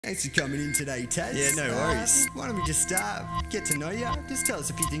Thanks for coming in today, Taz. Yeah, no worries. Why don't we just get to know you? Just tell us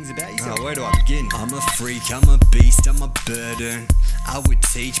a few things about yourself. Oh, where do I begin? I'm a freak, I'm a beast, I'm a burden. I would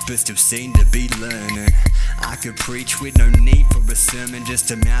teach, but still seem to be learning. I could preach with no need for a sermon, just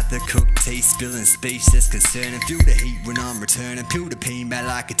a mouth that cooked tea, spilling speech that's concerning. Feel the heat when I'm returning, peel the peen back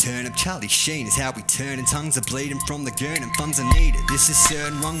like a turnip. Charlie Sheen is how we turn, and tongues are bleeding from the gurning. Funds are needed, this is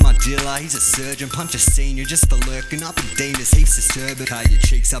certain. Rung, my dealer, he's a surgeon. Punch a senior just for lurking up in demons, heaps disturbing. Cut your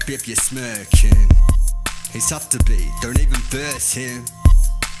cheeks up if you're smirking. He's tough to beat, don't even burst him.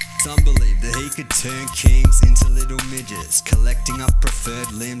 Some believe that he could turn kings into little midgets, collecting up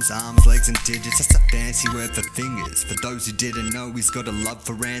preferred limbs, arms, legs and digits. That's a fancy word for fingers. For those who didn't know, he's got a love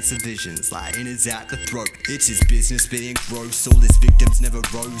for rancid visions, like innards out the throat. It's his business being gross, all his victims never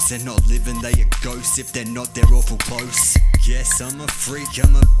rose. They're not living, they are ghosts. If they're not, they're awful close. Yes, I'm a freak,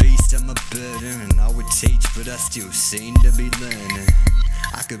 I'm a beast, I'm a burden. And I would teach, but I still seem to be learning.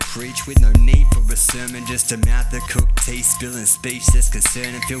 I could preach with no need for a sermon, just a mouth that cooked tea, spilling speech that's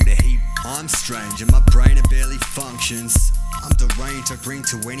concerning. Feel the heat. I'm strange and my brain it barely functions. I'm deranged, I bring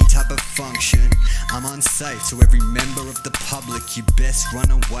to any type of function. I'm unsafe to every member of the public. You best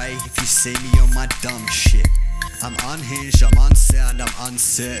run away if you see me on my dumb shit. I'm unhinged, I'm unsound, I'm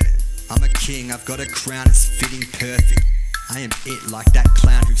uncertain. I'm a king, I've got a crown, it's fitting perfect. I am it like that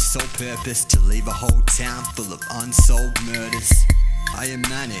clown whose sole purpose to leave a whole town full of unsolved murders. I am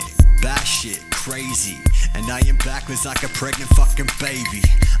manic, batshit, crazy, and I am backwards like a pregnant fucking baby.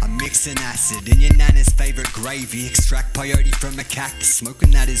 I'm mixing acid in your nana's favourite gravy. Extract peyote from a cactus,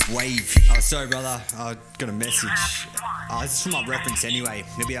 smoking that is wavy. Oh, sorry brother, I got a message. This is from my reference anyway.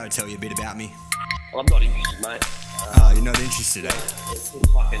 He'll be able to tell you a bit about me. Well, I'm not interested, mate. Oh, you're not interested, eh? It's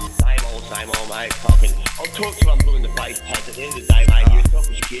fucking same old, mate. Fucking, I'll talk till I'm blue in the face, Taz. At the end of the day, mate, you're a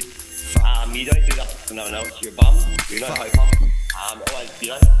selfish kid. You don't do that for no one else. You're a bum. You're no hope. Always,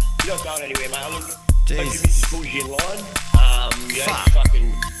 you're not going anywhere, mate. Look, your missus pulls you in line.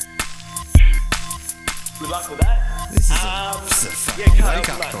 Fucking. Good luck with that. This is a fucking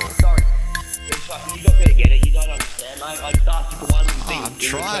wake-up call. Sorry. It's fucking, you're not gonna get it. You don't understand, mate. I just asked you for one thing. I'm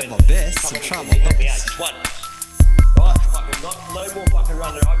trying my best. I'm trying my best. Right, fucking no more fucking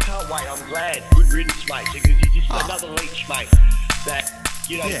running. I can't wait. I'm glad. Good riddance, mate. Because you're just another leech, mate. That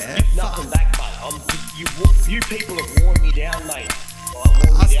give nothing back, mate. You people have worn me down, mate.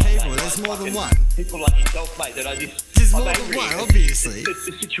 Us people, there's more than one. People like yourself, mate, that I just... There's more than one, obviously. The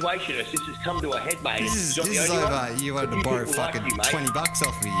situation has just come to a head, mate. This is over. You wanted to borrow fucking $20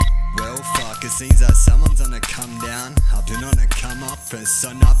 off me. Well, fuck, it seems that someone's on a come down. I've been on a come up from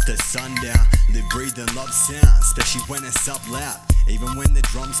sun up to sundown. Live, breathe and love sound, especially when it's up loud. Even when the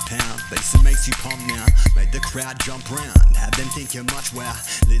drums pound, bass makes you pump now. Make the crowd jump round, have them thinking much wow.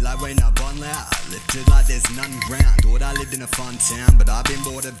 Lit like when I bun loud, lifted like there's none ground. Thought I lived in a fun town, but I've been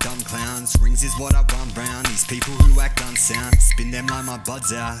bored of dumb clowns. Rings is what I run round, these people who act unsound. Spin them like my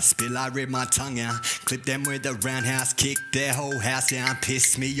buds out, spill I rip my tongue out. Clip them with a roundhouse, kick their whole house down.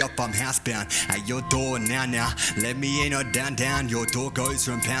 Piss me up, I'm housebound, at your door now. Let me in or down, your door goes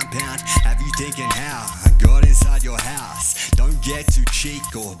from pound. Have you thinking how I got inside your house? Don't get too cheek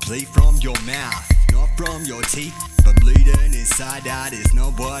or bleed from your mouth, not from your teeth, but bleeding inside out is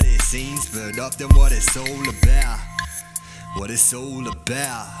not what it seems, but often what it's all about. What it's all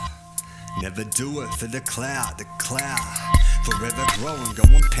about. Never do it for the cloud. Forever growing,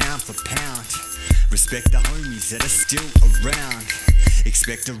 going pound for pound. Respect the homies that are still around.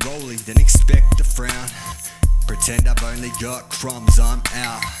 Expect a rollie, then expect a frown. Pretend I've only got crumbs, I'm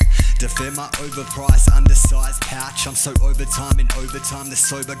out. Defend my overpriced, undersized pouch. I'm so overtime, in overtime the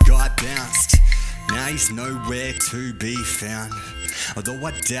sober guy bounced. Now he's nowhere to be found, although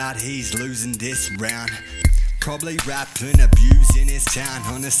I doubt he's losing this round. Probably rapping, abusing his town.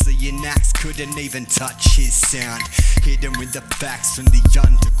 Honestly, your knacks couldn't even touch his sound. Hidden with the facts from the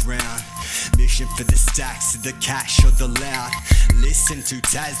underground. Mission for the stacks, the cash or the loud. Listen to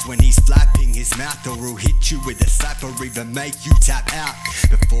Taz when he's flapping his mouth, or he'll hit you with a slap or even make you tap out.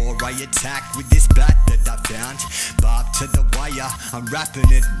 Before I attack with this bat that I found, bob to the wire, I'm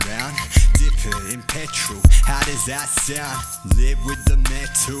wrapping it round. Dip it in petrol, how does that sound? Live with the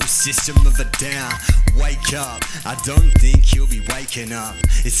metal system of a down. Wake up, I don't think you'll be waking up.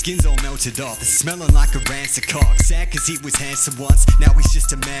 His skin's all melted off, it's smelling like a rancid cock. Sad cause he was handsome once, now he's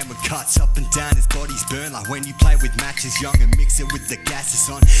just a man with cuts. Up and down, his body's burned like when you play with matches young and mix it with the gases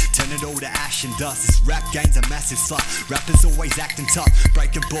on. Turn it all to ash and dust, this rap game's a massive slut. Rappers always acting tough,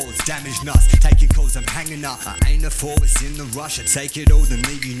 breaking balls, damage nuts. Taking calls, I'm hanging up, I ain't a force in the rush. I take it all then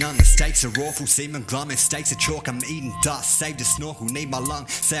leave you none. The stakes are awful, seeming glum. If stakes are chalk, I'm eating dust. Save the snorkel, need my lung,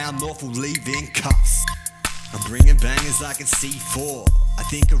 say I'm lawful, leaving cuffs. I'm bringing bangers like a C4. I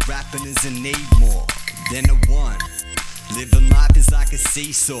think a rapping is a need more than a want. Living life is like a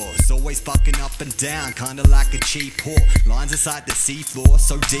seesaw, it's always fucking up and down, kinda like a cheap whore. Lines inside the seafloor,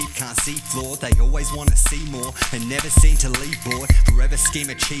 so deep can't see floor. They always wanna see more and never seem to leave bored. Forever scheme,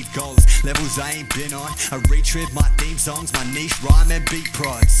 achieve goals, levels I ain't been on. I retread my theme songs, my niche rhyme and beat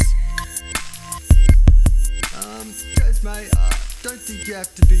prods. Guys mate, don't think you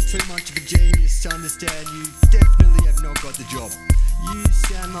have to be too much of a genius to understand you definitely have not got the job. You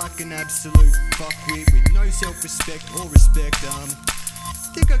sound like an absolute fuckwit with no self-respect or respect.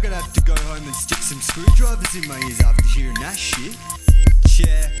 Think I'm gonna have to go home and stick some screwdrivers in my ears after hearing that shit.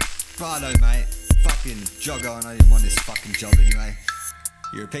 Yeah, righto mate. Fucking jog on, I didn't want this fucking job anyway.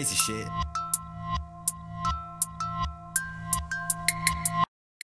 You're a piece of shit.